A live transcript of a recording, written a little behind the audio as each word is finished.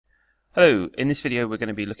Hello, in this video we're going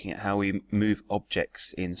to be looking at how we move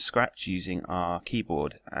objects in Scratch using our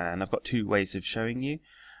keyboard, and I've got two ways of showing you,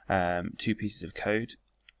 two pieces of code.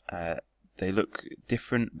 They look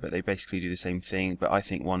different but they basically do the same thing, but I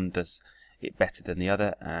think one does it better than the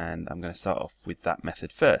other, and I'm going to start off with that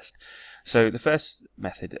method first. So the first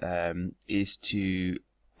method is to,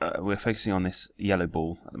 we're focusing on this yellow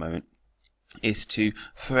ball at the moment, is to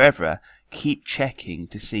forever keep checking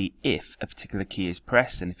to see if a particular key is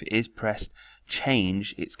pressed, and if it is pressed,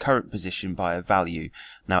 change its current position by a value.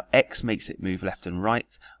 Now X makes it move left and right,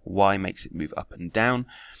 Y makes it move up and down.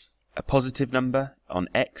 A positive number on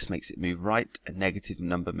X makes it move right, a negative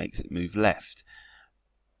number makes it move left.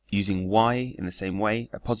 Using Y in the same way,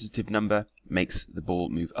 a positive number makes the ball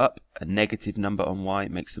move up, a negative number on Y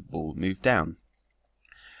makes the ball move down.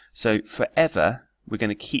 So forever we're going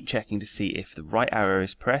to keep checking to see if the right arrow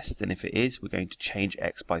is pressed, and if it is, we're going to change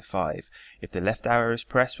X by 5. If the left arrow is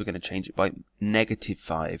pressed, we're going to change it by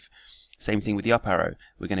 -5. Same thing with the up arrow.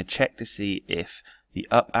 We're going to check to see if the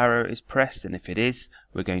up arrow is pressed, and if it is,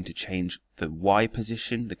 we're going to change the Y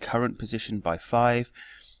position, the current position, by 5.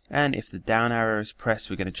 And if the down arrow is pressed,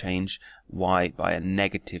 we're going to change Y by a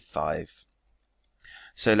 -5.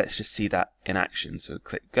 So let's just see that in action. So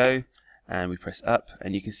click go, and we press up,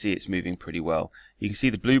 and you can see it's moving pretty well. You can see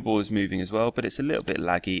the blue ball is moving as well, but it's a little bit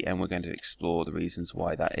laggy, and we're going to explore the reasons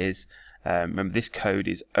why that is. Remember, this code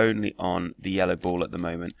is only on the yellow ball at the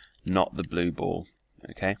moment, not the blue ball.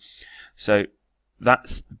 Okay, so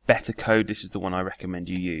that's the better code. This is the one I recommend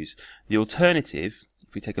you use. The alternative,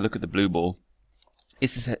 if we take a look at the blue ball,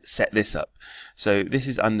 is to set this up. So this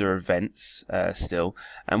is under events still,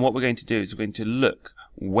 and what we're going to do is we're going to look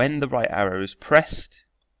when the right arrow is pressed.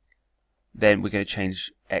 Then we're going to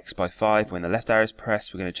change X by 5. When the left arrow is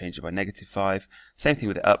pressed, we're going to change it by -5. Same thing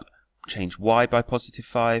with the up, change Y by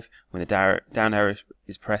 +5. When the down arrow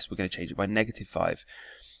is pressed, we're going to change it by -5.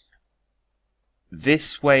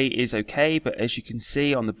 This way is okay, but as you can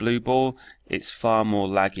see on the blue ball, it's far more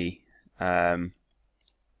laggy.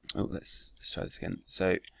 Let's try this again.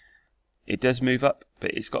 So it does move up,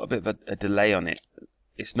 but it's got a bit of a delay on it.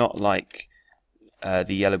 It's not like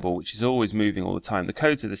the yellow ball, which is always moving all the time. The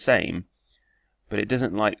codes are the same, but it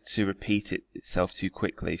doesn't like to repeat itself too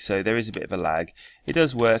quickly, so there is a bit of a lag. It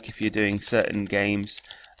does work if you're doing certain games.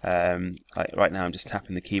 Like right now I'm just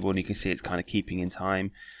tapping the keyboard and you can see it's kind of keeping in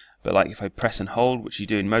time, but like if I press and hold, which you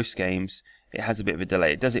do in most games, it has a bit of a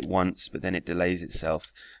delay. It does it once, but then it delays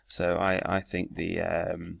itself. So I think the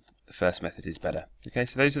first method is better. Okay,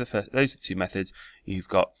 so those are the two methods. You've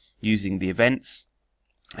got using the events,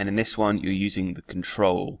 and in this one you're using the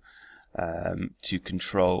control to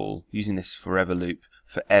control, using this forever loop,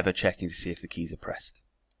 forever checking to see if the keys are pressed.